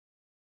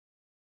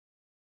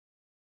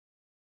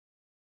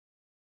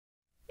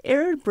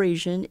Air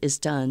abrasion is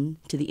done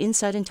to the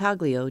inside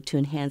intaglio to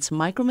enhance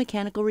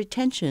micromechanical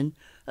retention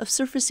of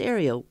surface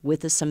area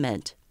with the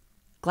cement.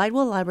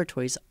 Glidewell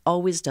Laboratories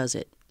always does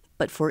it,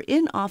 but for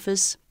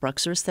in-office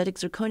BruxZir Esthetic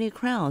Zirconia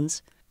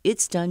crowns,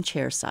 it's done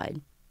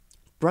chairside.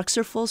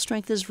 BruxZir Full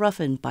Strength is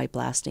roughened by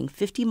blasting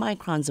 50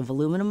 microns of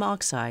aluminum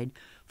oxide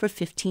for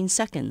 15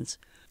 seconds.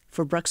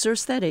 For BruxZir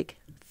Esthetic,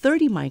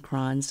 30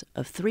 microns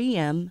of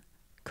 3M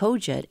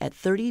cojet at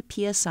 30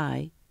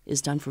 psi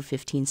is done for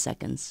 15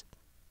 seconds.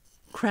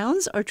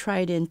 Crowns are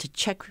tried in to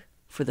check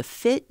for the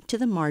fit to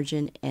the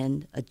margin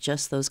and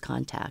adjust those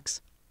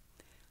contacts.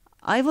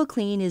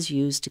 IvoClean is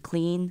used to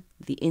clean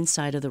the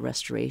inside of the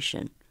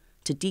restoration,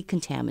 to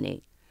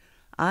decontaminate.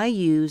 I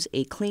use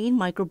a clean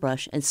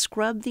microbrush and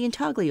scrub the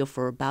intaglio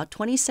for about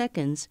 20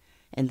 seconds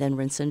and then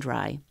rinse and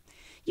dry.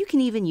 You can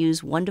even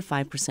use 1 to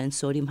 5%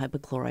 sodium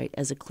hypochlorite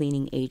as a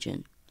cleaning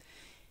agent.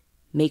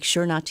 Make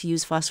sure not to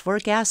use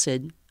phosphoric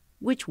acid,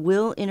 which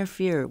will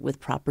interfere with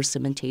proper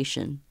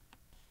cementation.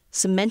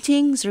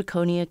 Cementing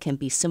zirconia can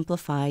be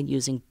simplified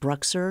using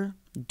BruxZir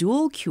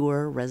Dual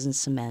Cure Resin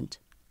Cement.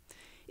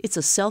 It's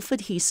a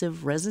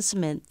self-adhesive resin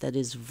cement that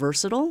is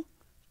versatile,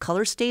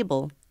 color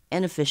stable,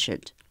 and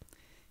efficient.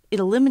 It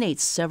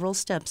eliminates several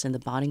steps in the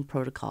bonding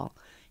protocol,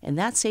 and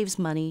that saves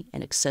money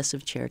and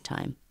excessive chair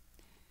time.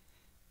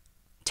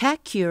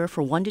 Tack cure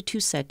for 1 to 2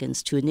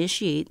 seconds to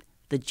initiate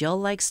the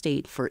gel-like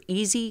state for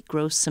easy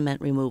gross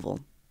cement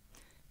removal.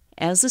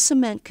 As the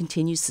cement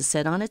continues to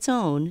set on its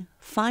own,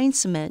 fine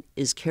cement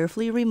is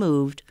carefully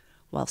removed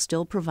while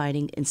still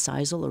providing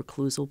incisal or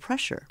occlusal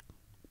pressure.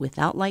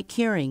 Without light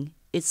curing,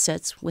 it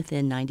sets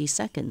within 90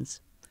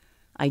 seconds.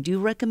 I do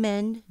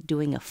recommend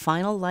doing a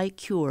final light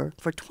cure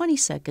for 20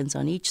 seconds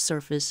on each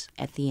surface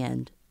at the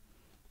end.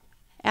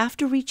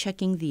 After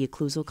rechecking the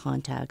occlusal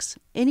contacts,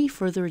 any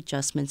further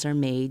adjustments are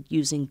made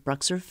using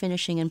BruxZir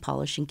Finishing and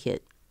Polishing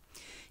Kit.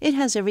 It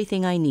has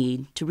everything I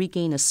need to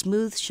regain a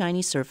smooth,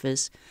 shiny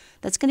surface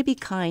that's going to be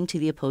kind to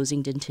the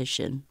opposing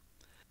dentition.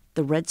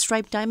 The red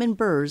striped diamond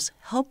burrs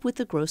help with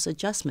the gross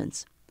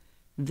adjustments.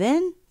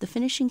 Then the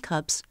finishing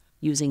cups,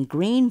 using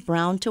green,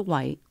 brown to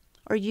white,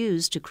 are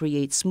used to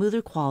create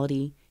smoother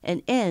quality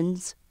and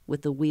ends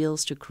with the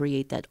wheels to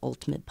create that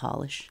ultimate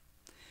polish.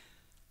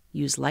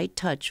 Use light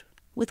touch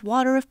with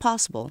water if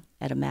possible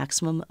at a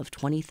maximum of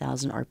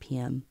 20,000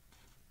 RPM.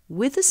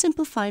 With a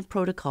simplified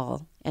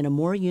protocol and a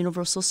more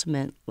universal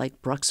cement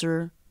like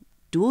BruxZir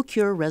Dual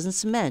Cure Resin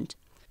Cement,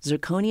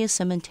 zirconia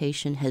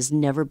cementation has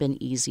never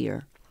been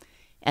easier.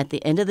 At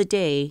the end of the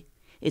day,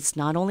 it's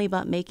not only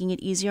about making it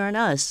easier on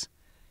us,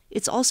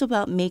 it's also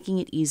about making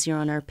it easier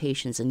on our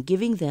patients and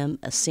giving them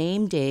a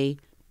same-day,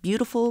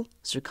 beautiful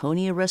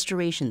zirconia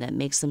restoration that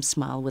makes them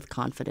smile with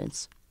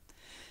confidence.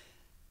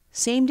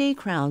 Same-day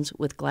crowns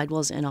with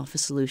Glidewell's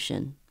in-office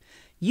solution.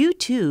 You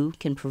too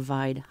can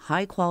provide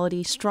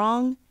high-quality,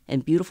 strong,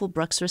 and beautiful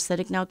BruxZir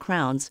Esthetic Now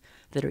crowns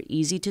that are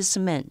easy to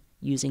cement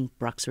using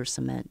BruxZir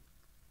cement.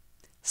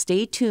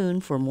 Stay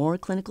tuned for more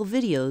clinical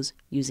videos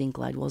using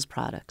Glidewell's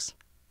products.